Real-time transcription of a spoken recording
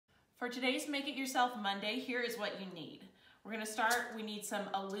For today's Make It Yourself Monday, here is what you need. We're gonna start, we need some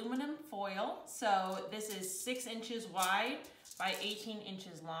aluminum foil. So this is 6 inches wide by 18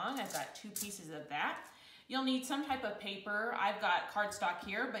 inches long. I've got 2 pieces of that. You'll need some type of paper. I've got cardstock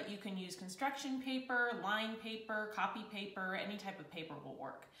here, but you can use construction paper, line paper, copy paper, any type of paper will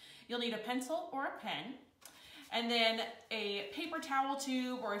work. You'll need a pencil or a pen, and then a paper towel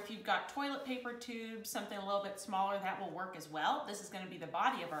tube, or if you've got toilet paper tubes, something a little bit smaller, that will work as well. This is gonna be the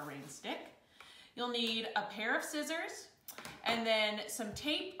body of our Rainstick. You'll need a pair of scissors, and then some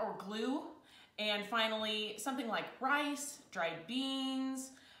tape or glue, and finally something like rice, dried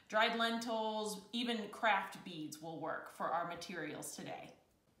beans, dried lentils, even craft beads will work for our materials today.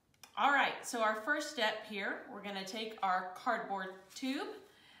 All right, so our first step here, we're gonna take our cardboard tube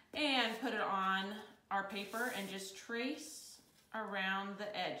and put it on our paper and just trace around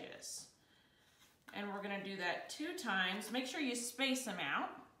the edges. And we're gonna do that 2 times. Make sure you space them out.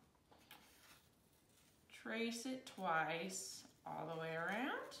 Trace it twice all the way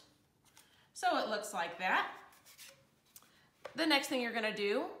around. So it looks like that. The next thing you're gonna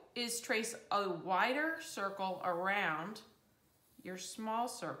do is trace a wider circle around your small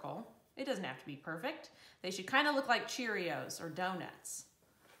circle. It doesn't have to be perfect. They should kind of look like Cheerios or donuts.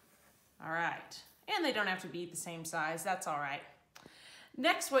 All right, and they don't have to be the same size, that's all right.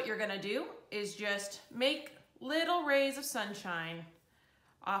 Next, what you're gonna do is just make little rays of sunshine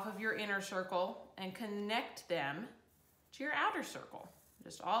off of your inner circle and connect them to your outer circle,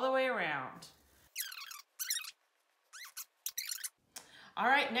 just all the way around. All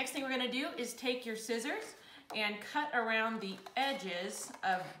right, next thing we're gonna do is take your scissors and cut around the edges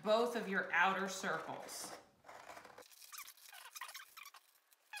of both of your outer circles.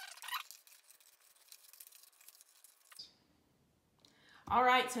 All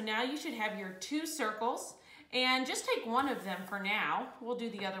right, so now you should have your 2 circles, and just take one of them for now. We'll do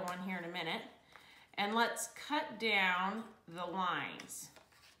the other one here in a minute. And let's cut down the lines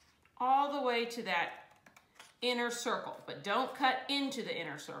all the way to that inner circle, but don't cut into the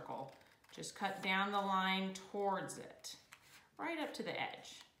inner circle. Just cut down the line towards it, right up to the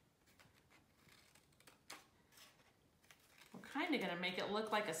edge. We're kind of gonna make it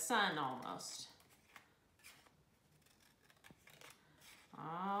look like a sun almost.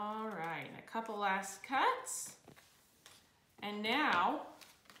 All right, and a couple last cuts. And now,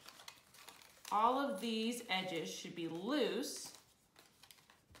 all of these edges should be loose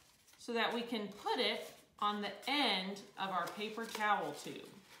so that we can put it on the end of our paper towel tube.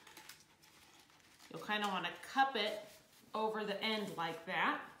 You'll kind of want to cup it over the end like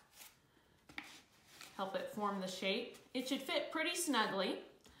that. Help it form the shape. It should fit pretty snugly.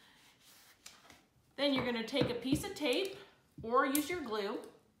 Then you're going to take a piece of tape or use your glue.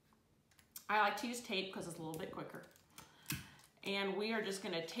 I like to use tape because it's a little bit quicker. And we are just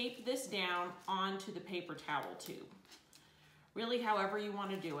going to tape this down onto the paper towel tube. Really, however you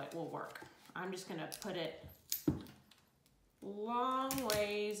want to do it will work. I'm just going to put it long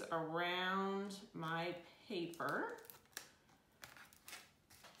ways around my paper.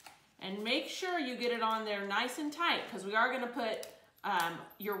 And make sure you get it on there nice and tight, because we are going to put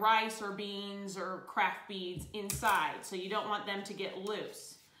your rice or beans or craft beads inside, so you don't want them to get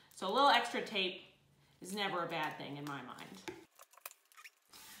loose. So a little extra tape is never a bad thing in my mind.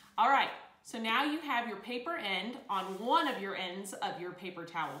 All right, so now you have your paper end on one of your ends of your paper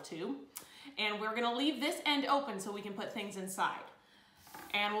towel tube, and we're gonna leave this end open so we can put things inside.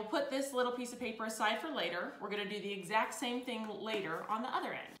 And we'll put this little piece of paper aside for later. We're gonna do the exact same thing later on the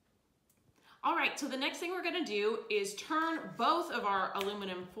other end. All right, so the next thing we're gonna do is turn both of our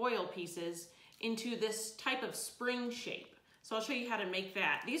aluminum foil pieces into this type of spring shape. So I'll show you how to make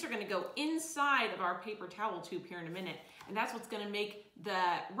that. These are gonna go inside of our paper towel tube here in a minute, and that's what's gonna make the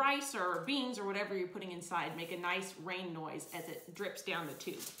rice or beans or whatever you're putting inside make a nice rain noise as it drips down the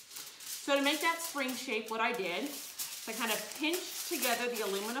tube. So to make that spring shape, what I did is I kind of pinched together the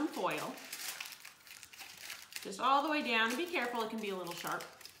aluminum foil, just all the way down, and be careful, it can be a little sharp.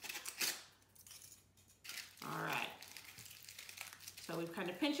 All right, so we've kind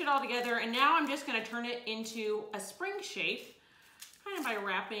of pinched it all together, and now I'm just gonna turn it into a spring shape, kind of by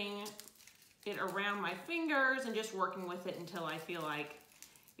wrapping it around my fingers and just working with it until I feel like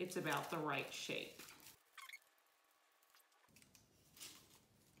it's about the right shape.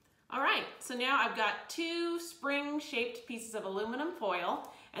 All right, so now I've got 2 spring-shaped pieces of aluminum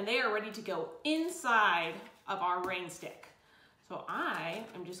foil, and they are ready to go inside of our Rainstick. So I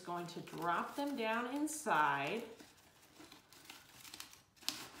am just going to drop them down inside.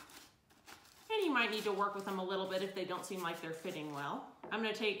 And you might need to work with them a little bit if they don't seem like they're fitting well. I'm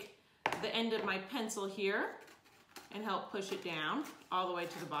gonna take the end of my pencil here and help push it down all the way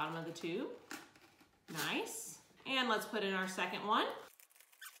to the bottom of the tube. Nice. And let's put in our second one.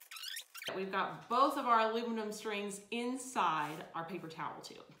 We've got both of our aluminum strings inside our paper towel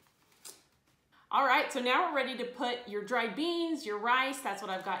tube. All right, so now we're ready to put your dried beans, your rice, that's what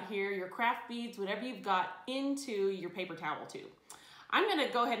I've got here, your craft beads, whatever you've got into your paper towel tube. I'm gonna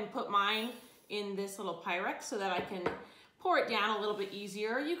go ahead and put mine in this little Pyrex so that I can pour it down a little bit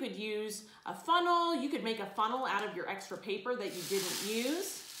easier. You could use a funnel. You could make a funnel out of your extra paper that you didn't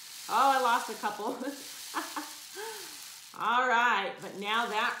use. Oh, I lost a couple. All right, but now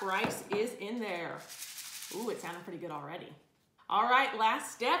that rice is in there. Ooh, it sounded pretty good already. All right,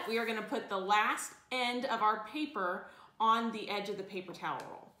 last step, we are gonna put the last end of our paper on the edge of the paper towel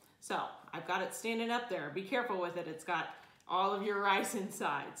roll. So I've got it standing up there. Be careful with it. It's got all of your rice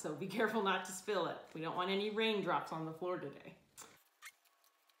inside, so be careful not to spill it. We don't want any raindrops on the floor today.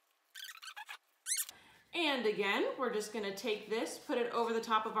 And again, we're just gonna take this, put it over the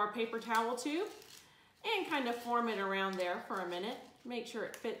top of our paper towel tube, and kind of form it around there for a minute. Make sure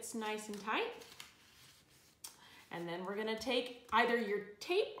it fits nice and tight. And then we're gonna take either your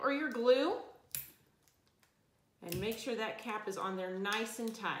tape or your glue and make sure that cap is on there nice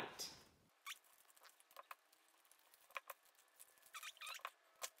and tight.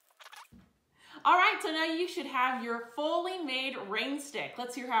 All right, so now you should have your fully made rain stick.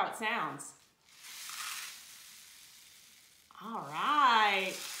 Let's hear how it sounds. All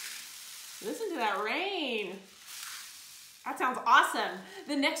right, listen to that rain. That sounds awesome.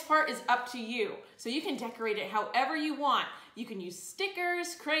 The next part is up to you. So you can decorate it however you want. You can use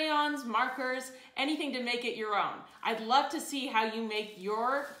stickers, crayons, markers, anything to make it your own. I'd love to see how you make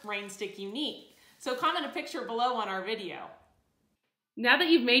your rain stick unique. So comment a picture below on our video. Now that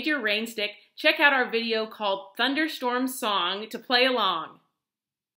you've made your rain stick, check out our video called Thunderstorm Song to play along.